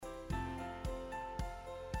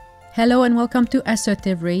Hello and welcome to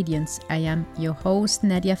Assertive Radiance. I am your host,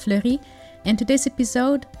 Nadia Fleury, and today's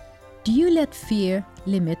episode, do you let fear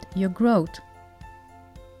limit your growth?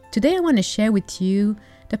 Today I want to share with you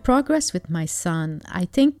the progress with my son. I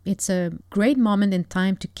think it's a great moment in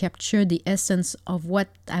time to capture the essence of what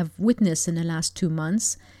I've witnessed in the last 2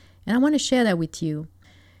 months, and I want to share that with you.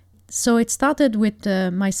 So it started with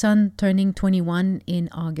my son turning 21 in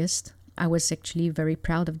August. I was actually very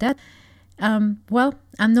proud of that. I'm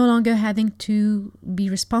no longer having to be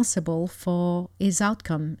responsible for his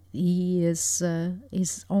outcome. He is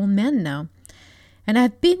his own man now. And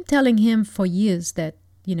I've been telling him for years that,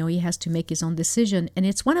 he has to make his own decision. And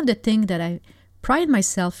it's one of the things that I pride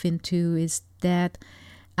myself into is that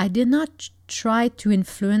I did not try to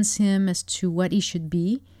influence him as to what he should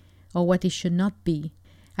be or what he should not be.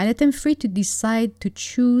 I let him free to decide to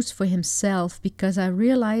choose for himself because I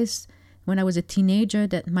realized when I was a teenager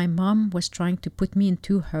that my mom was trying to put me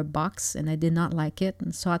into her box and I did not like it.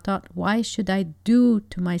 And so I thought, why should I do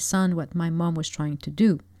to my son what my mom was trying to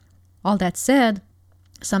do? All that said,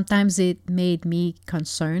 sometimes it made me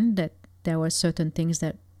concerned that there were certain things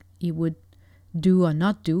that he would do or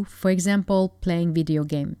not do. For example, playing video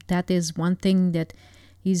game. That is one thing that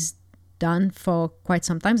he's done for quite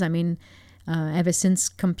some time. Ever since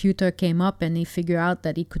computer came up and he figured out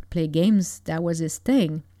that he could play games, that was his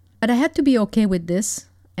thing. But I had to be okay with this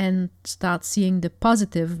and start seeing the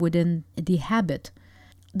positive within the habit.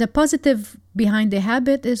 The positive behind the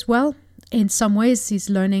habit is, in some ways he's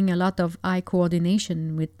learning a lot of eye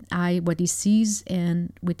coordination with what he sees,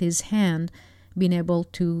 and with his hand being able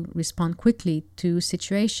to respond quickly to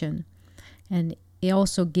situation. And it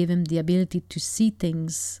also gave him the ability to see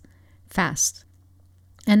things fast.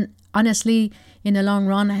 And honestly, in the long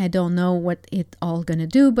run, I don't know what it all gonna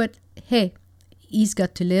do, but hey, he's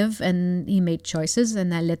got to live and he made choices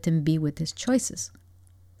and I let him be with his choices.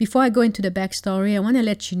 Before I go into the backstory, I want to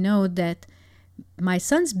let you know that my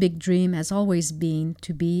son's big dream has always been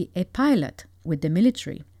to be a pilot with the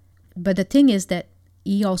military. But the thing is that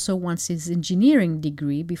he also wants his engineering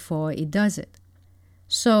degree before he does it.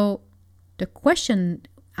 So the question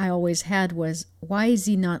I always had was, why is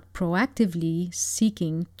he not proactively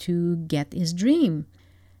seeking to get his dream?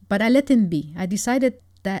 But I let him be. I decided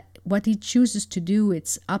that what he chooses to do,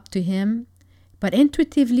 it's up to him. But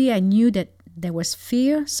intuitively, I knew that there was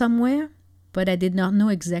fear somewhere, but I did not know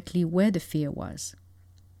exactly where the fear was.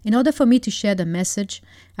 In order for me to share the message,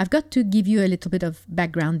 I've got to give you a little bit of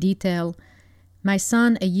background detail. My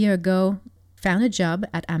son, a year ago, found a job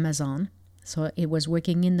at Amazon. So he was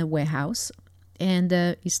working in the warehouse, and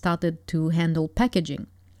he started to handle packaging.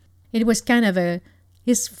 It was kind of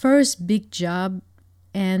his first big job,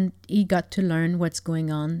 and he got to learn what's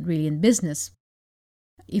going on really in business.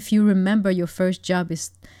 If you remember, your first job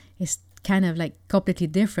is kind of like completely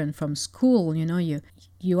different from school.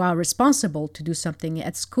 You are responsible to do something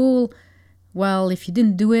at school. Well, if you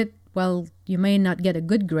didn't do it, you may not get a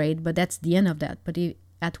good grade, but that's the end of that. But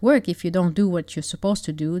at work, if you don't do what you're supposed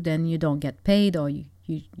to do, then you don't get paid or you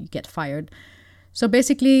get fired. So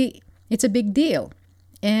basically, it's a big deal.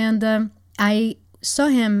 And I saw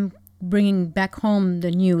him bringing back home the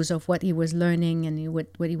news of what he was learning and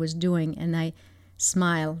what he was doing. And I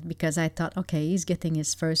smiled because I thought, okay, he's getting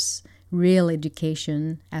his first real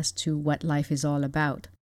education as to what life is all about.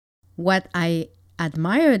 What I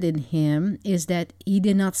admired in him is that he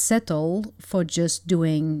did not settle for just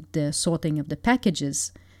doing the sorting of the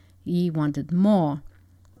packages. He wanted more.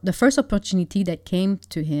 The first opportunity that came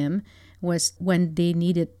to him was when they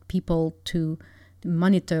needed people to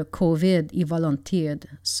monitor COVID. He volunteered.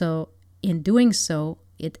 So in doing so,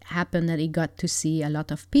 it happened that he got to see a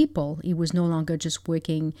lot of people. He was no longer just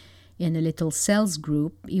working in a little sales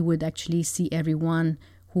group. He would actually see everyone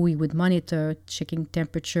who he would monitor, checking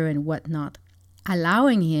temperature and whatnot,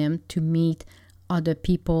 allowing him to meet other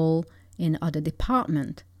people in other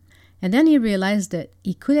departments. And then he realized that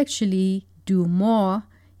he could actually do more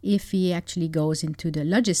if he actually goes into the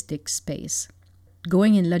logistics space.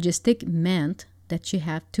 Going in logistics meant that you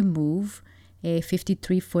have to move a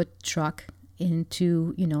 53-foot truck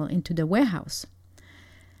into the warehouse.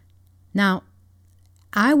 Now,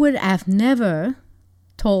 I would have never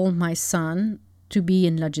told my son to be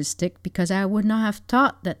in logistics because I would not have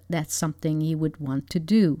thought that that's something he would want to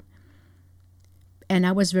do. And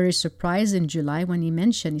I was very surprised in July when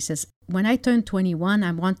he says, when I turn 21,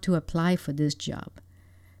 I want to apply for this job.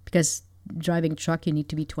 Because driving truck, you need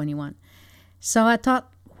to be 21. So I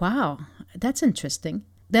thought, wow, that's interesting.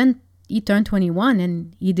 Then he turned 21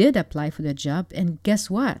 and he did apply for the job. And guess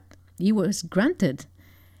what? He was granted.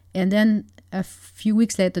 And then a few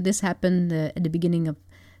weeks later, this happened at the beginning of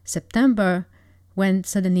September. when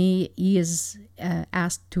suddenly he is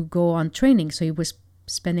asked to go on training. So he was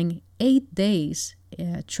spending 8 days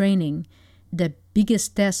training. The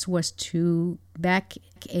biggest test was to back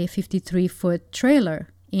a 53-foot trailer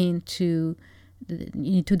into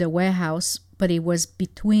the warehouse, but it was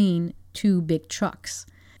between 2 big trucks.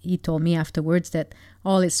 He told me afterwards that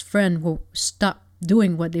all his friends will stop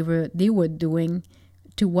doing what they were doing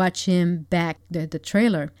to watch him back the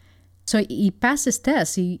trailer. So he passed his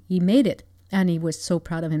test. He made it, and he was so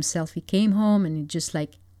proud of himself. He came home and he just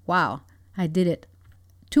like, wow, I did it.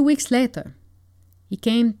 2 weeks later, he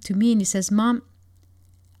came to me and he says, Mom,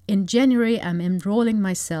 in January, I'm enrolling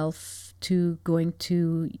myself to going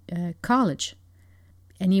to college.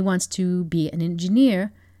 And he wants to be an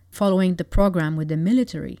engineer following the program with the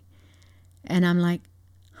military. And I'm like,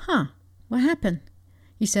 what happened?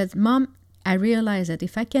 He said, Mom, I realized that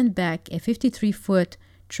if I can back a 53-foot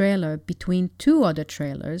trailer between 2 other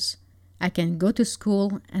trailers, I can go to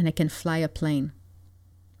school and I can fly a plane.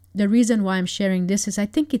 The reason why I'm sharing this is I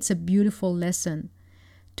think it's a beautiful lesson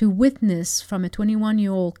to witness from a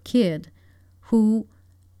 21-year-old kid who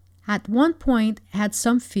at one point had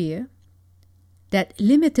some fear that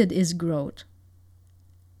limited his growth,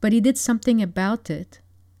 but he did something about it.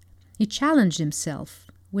 He challenged himself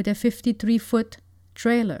with a 53-foot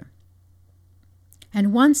trailer.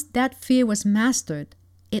 And once that fear was mastered,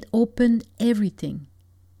 it opened everything.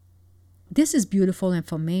 This is beautiful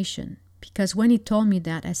information, because when he told me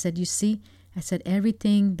that, I said, you see,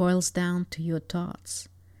 everything boils down to your thoughts.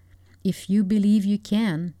 If you believe you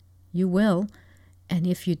can, you will. And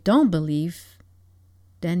if you don't believe,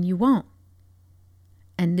 then you won't.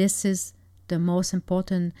 And this is the most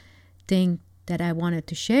important thing that I wanted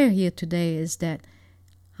to share here today, is that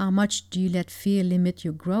how much do you let fear limit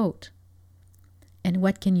your growth? And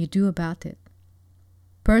what can you do about it?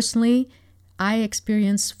 Personally, I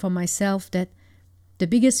experienced for myself that the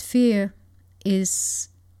biggest fear is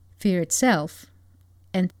fear itself,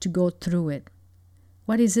 and to go through it.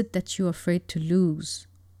 What is it that you're afraid to lose?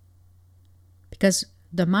 Because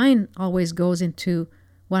the mind always goes into,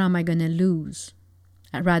 what am I going to lose?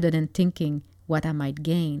 Rather than thinking what I might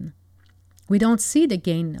gain. We don't see the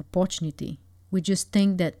gain opportunity. We just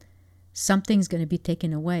think that something's going to be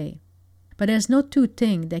taken away. But there's no two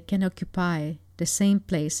things that can occupy the same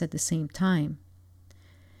place at the same time.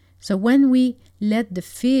 So when we let the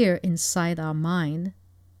fear inside our mind,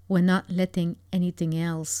 we're not letting anything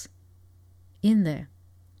else in there.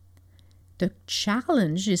 The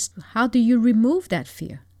challenge is, how do you remove that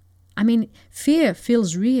fear? I mean, fear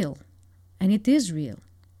feels real, and it is real.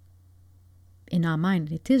 In our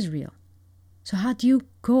mind, it is real. So how do you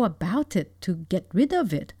go about it to get rid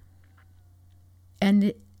of it?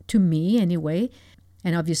 And to me, anyway,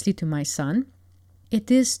 and obviously to my son, it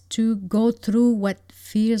is to go through what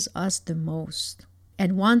fears us the most.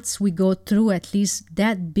 And once we go through at least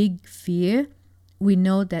that big fear, we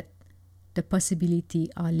know that the possibilities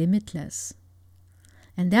are limitless.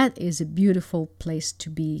 And that is a beautiful place to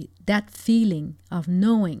be. That feeling of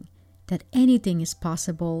knowing that anything is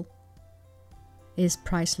possible is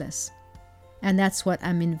priceless. And that's what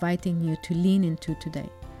I'm inviting you to lean into today.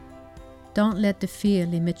 Don't let the fear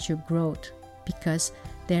limit your growth, because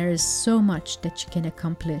there is so much that you can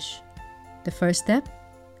accomplish. The first step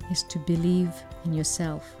is to believe in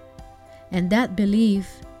yourself. And that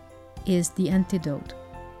belief is the antidote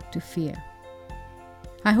to fear.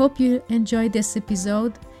 I hope you enjoyed this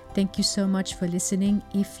episode. Thank you so much for listening.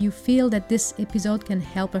 If you feel that this episode can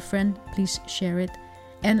help a friend, please share it.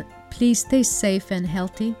 And please stay safe and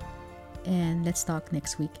healthy. And let's talk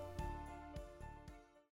next week.